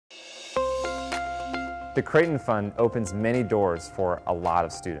The Creighton Fund opens many doors for a lot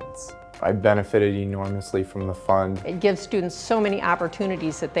of students. I benefited enormously from the fund. It gives students so many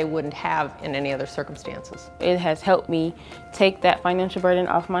opportunities that they wouldn't have in any other circumstances. It has helped me take that financial burden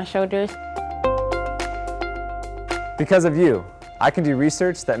off my shoulders. Because of you, I can do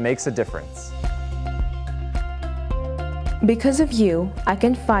research that makes a difference. Because of you, I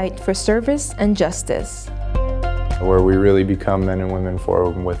can fight for service and justice. Where we really become men and women for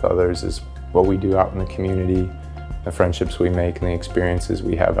and with others is what we do out in the community, the friendships we make, and the experiences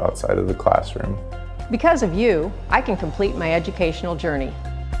we have outside of the classroom. Because of you, I can complete my educational journey.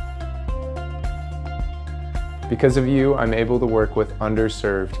 Because of you, I'm able to work with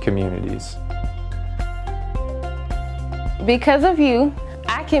underserved communities. Because of you,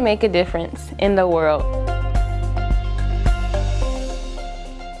 I can make a difference in the world.